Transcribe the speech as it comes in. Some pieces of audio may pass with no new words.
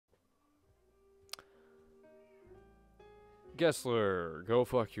Gessler, go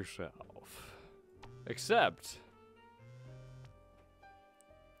fuck yourself. Except...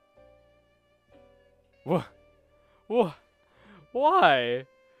 What? What? Why?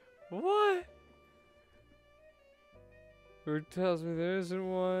 What? Who tells me there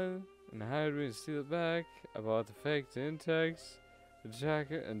isn't one? And hired me to steal it back. I bought the fake Intex, the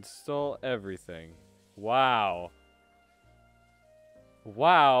jacket, and stole everything. Wow.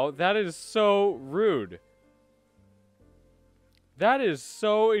 Wow, that is so rude. That is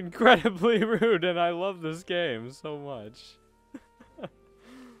so incredibly rude, and I love this game so much.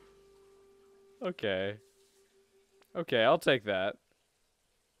 Okay. Okay, I'll take that.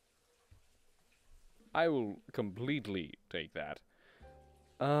 I will completely take that.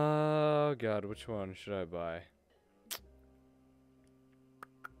 Oh, God, which one should I buy?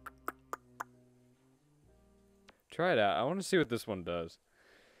 Try it out. I want to see what this one does.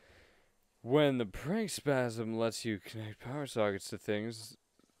 When the prank spasm lets you connect power sockets to things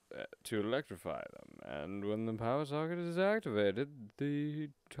to electrify them, and when the power socket is activated, the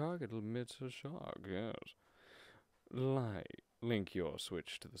target emits a shock, yes. Link your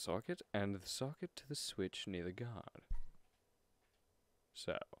switch to the socket, and the socket to the switch near the guard.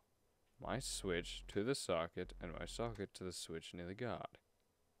 So, my switch to the socket, and my socket to the switch near the guard.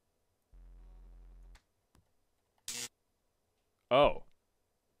 Oh.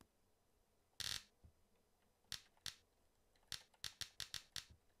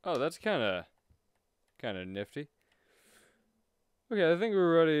 Oh, that's kinda nifty. Okay, I think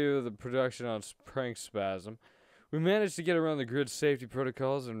we're ready with the production on Prank Spasm. We managed to get around the grid safety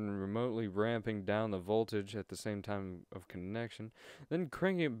protocols and remotely ramping down the voltage at the same time of connection, then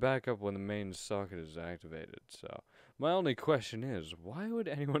cranking it back up when the main socket is activated. So, my only question is, why would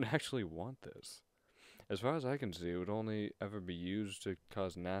anyone actually want this? As far as I can see, it would only ever be used to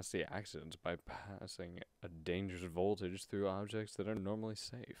cause nasty accidents by passing a dangerous voltage through objects that are normally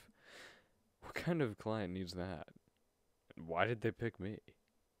safe. What kind of client needs that? And why did they pick me?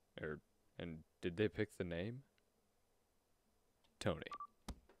 And did they pick the name? Tony.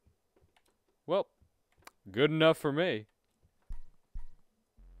 Well, good enough for me.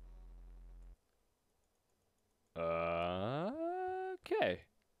 Okay.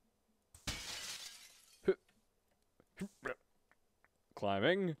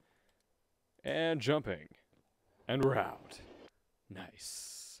 Climbing. And jumping. And we're out.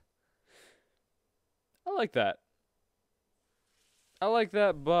 Nice. I like that. I like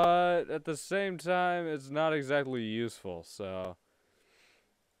that, but at the same time, it's not exactly useful, so...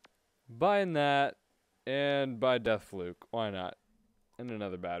 Buying that, and buy Death Fluke. Why not? And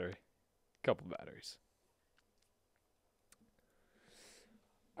another battery. Couple batteries.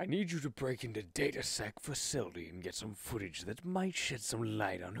 I need you to break into DataSec facility and get some footage that might shed some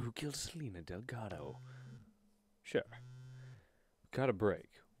light on who killed Selena Delgado. Sure. Gotta break.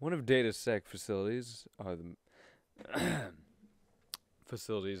 One of DataSec facilities are the...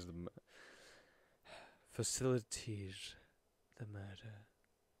 facilities the murder.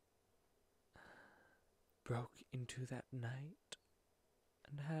 Broke into that night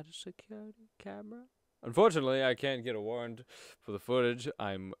and had a security camera. Unfortunately, I can't get a warrant for the footage.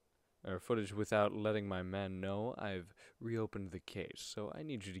 Footage without letting my man know. I've reopened the case, so I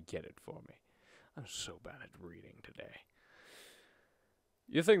need you to get it for me. I'm so bad at reading today.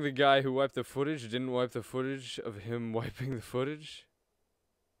 You think the guy who wiped the footage didn't wipe the footage of him wiping the footage?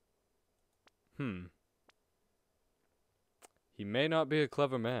 He may not be a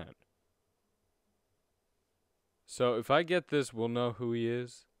clever man. So if I get this, we'll know who he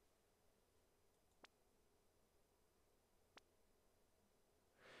is.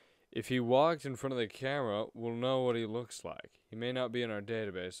 If he walked in front of the camera, we'll know what he looks like. He may not be in our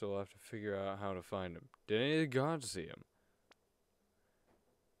database, so we'll have to figure out how to find him. Did any of the guards see him?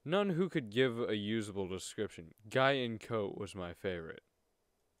 None who could give a usable description. Guy in coat was my favorite.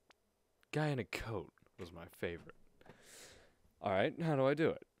 Guy in a coat was my favorite. Alright, how do I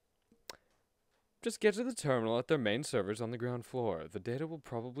do it? Just get to the terminal at their main servers on the ground floor. The data will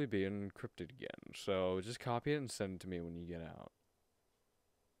probably be encrypted again, so just copy it and send it to me when you get out.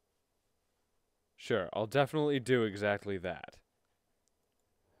 Sure, I'll definitely do exactly that.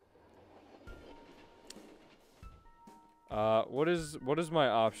 What is my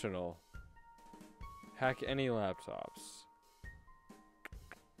optional? Hack any laptops.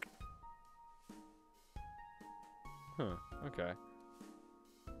 Huh, okay.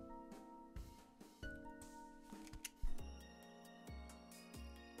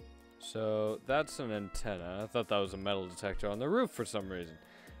 So, that's an antenna. I thought that was a metal detector on the roof for some reason.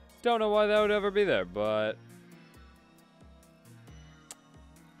 Don't know why that would ever be there, but...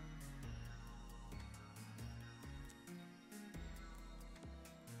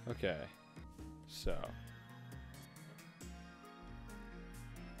 Okay. So.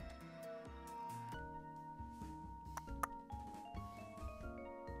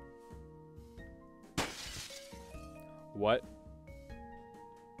 What?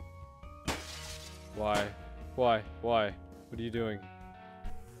 Why? Why? Why? What are you doing?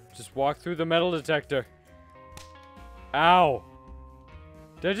 Just walk through the metal detector. Ow!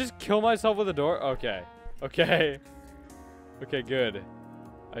 Did I just kill myself with a door? Okay. Okay. Okay, good.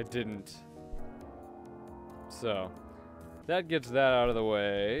 I didn't. So, that gets that out of the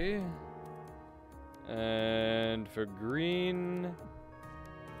way. And for green...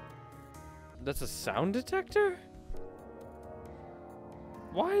 That's a sound detector?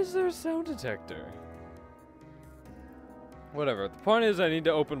 Why is there a sound detector? Whatever. The point is I need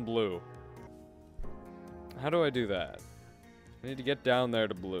to open blue. How do I do that? I need to get down there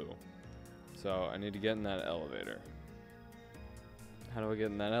to blue. So I need to get in that elevator. How do I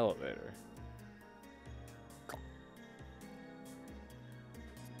get in that elevator?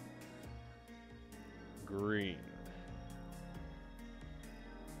 Green.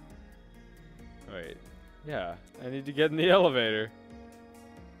 Wait. Yeah, I need to get in the elevator.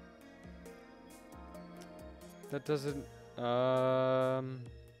 That doesn't, Gotta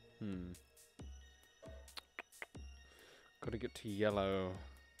get to yellow.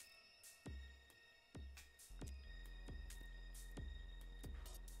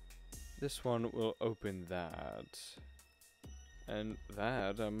 This one will open that. And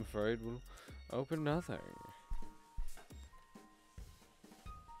that, I'm afraid, will open nothing.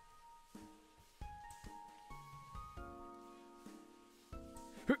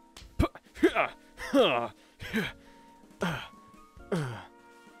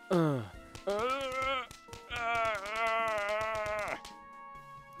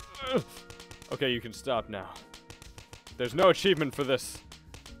 Okay, you can stop now. There's no achievement for this.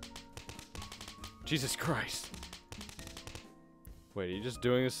 Jesus Christ. Wait, are you just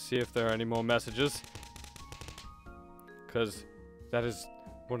doing this to see if there are any more messages? Because that is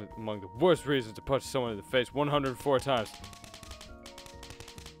among the worst reasons to punch someone in the face 104 times.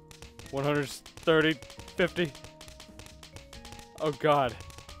 130, 50. Oh God.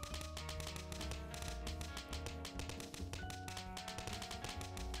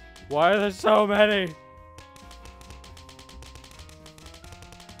 Why are there so many?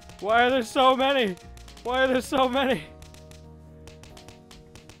 Why are there so many? Why are there so many?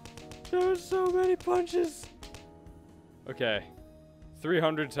 There are so many punches. Okay.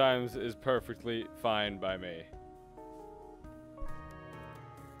 300 times is perfectly fine by me.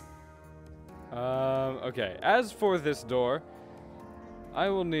 Okay. As for this door, I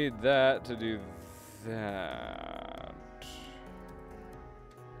will need that to do that.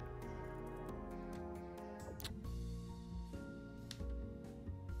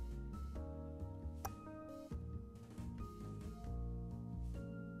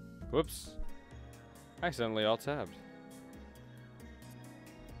 Whoops. Accidentally alt-tabbed.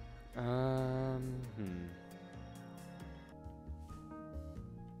 I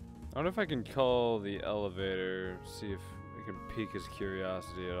wonder if I can call the elevator, see if we can pique his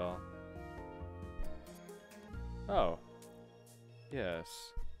curiosity at all. Oh.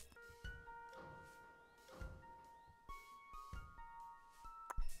 Yes.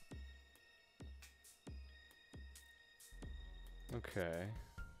 Okay.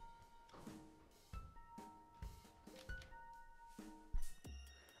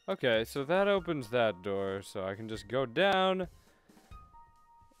 Okay, so that opens that door, so I can just go down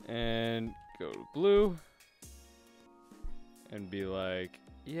and go to blue and be like,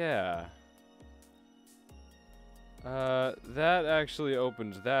 yeah. That actually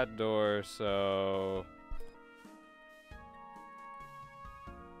opens that door, so...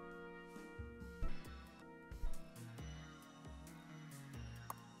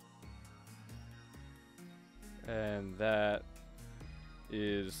 And that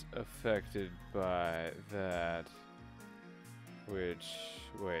is affected by that, which,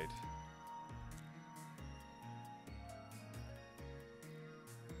 wait.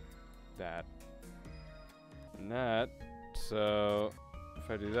 That. And that, so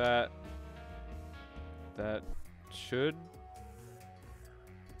if I do that, that should.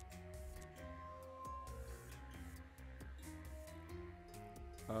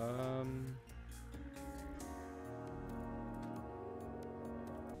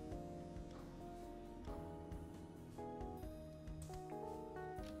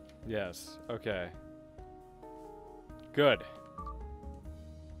 Yes, okay. Good.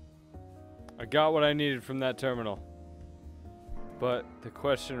 I got what I needed from that terminal. But the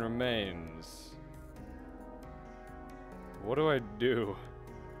question remains. What do I do?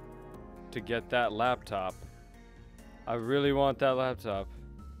 to get that laptop. I really want that laptop.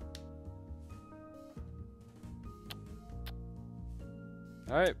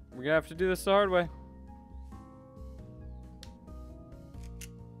 Alright, we're gonna have to do this the hard way.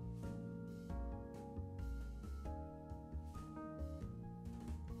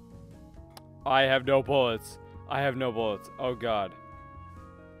 I have no bullets. I have no bullets. Oh god.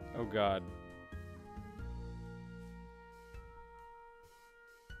 Oh god.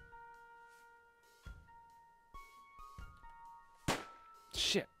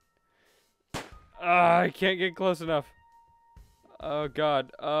 Shit. I can't get close enough. Oh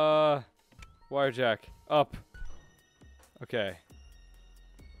god. Wirejack. Up. Okay.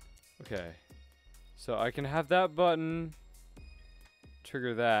 Okay. So I can have that button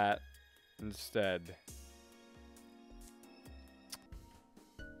trigger that instead.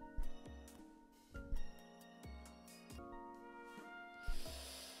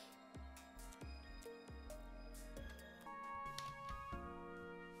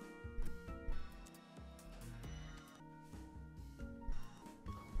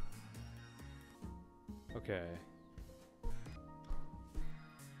 Okay.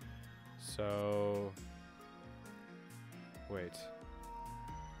 So... Wait.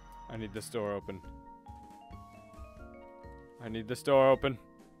 I need this door open. I need this door open.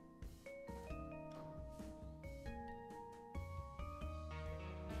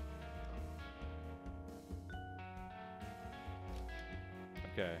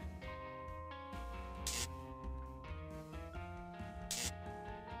 Okay.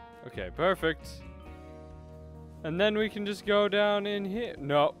 Okay, perfect. And then we can just go down in here.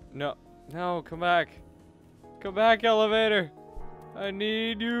 No, no, no, come back. Come back, elevator. I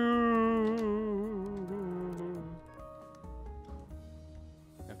need you.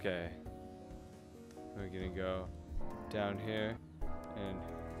 Okay. We're gonna go down here and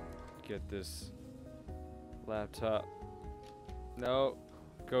get this laptop. No,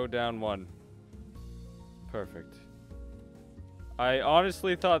 go down one. Perfect. I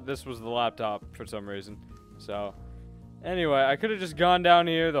honestly thought this was the laptop for some reason. So, anyway, I could have just gone down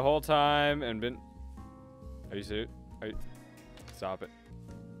here the whole time and been... Are you serious? Stop it.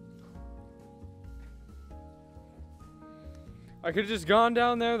 I could have just gone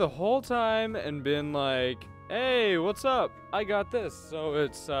down there the whole time and been like, hey, what's up? I got this. So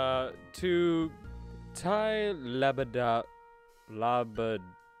it's, to Ty Labadbidi.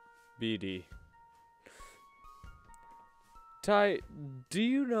 Ty, do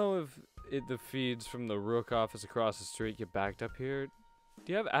you know if the feeds from the Rook office across the street get backed up here?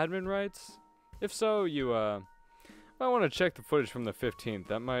 Do you have admin rights? If so, you might want to check the footage from the 15th.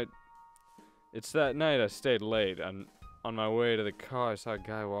 That might... It's that night I stayed late. On my way to the car, I saw a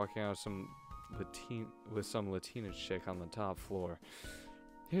guy walking out with some Latina chick on the top floor.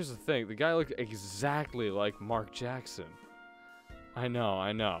 Here's the thing. The guy looked exactly like Mark Jackson. I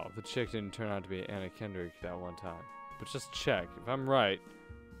know. The chick didn't turn out to be Anna Kendrick that one time. But just check. If I'm right...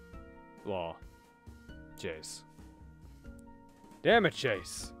 Law. Jace. Damn it,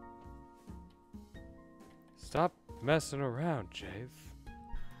 Jace. Stop messing around, Jace.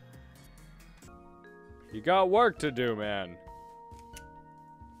 You got work to do, man.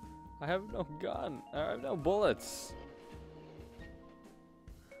 I have no gun. I have no bullets.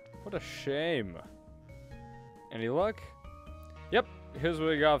 What a shame. Any luck? Yep, here's what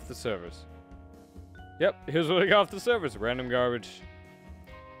we got off the servers. Random garbage.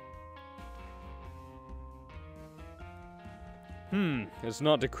 It's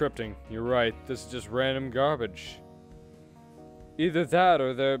not decrypting. You're right, this is just random garbage. Either that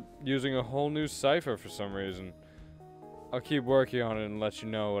or they're using a whole new cipher for some reason. I'll keep working on it and let you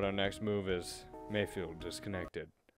know what our next move is. Mayfield disconnected.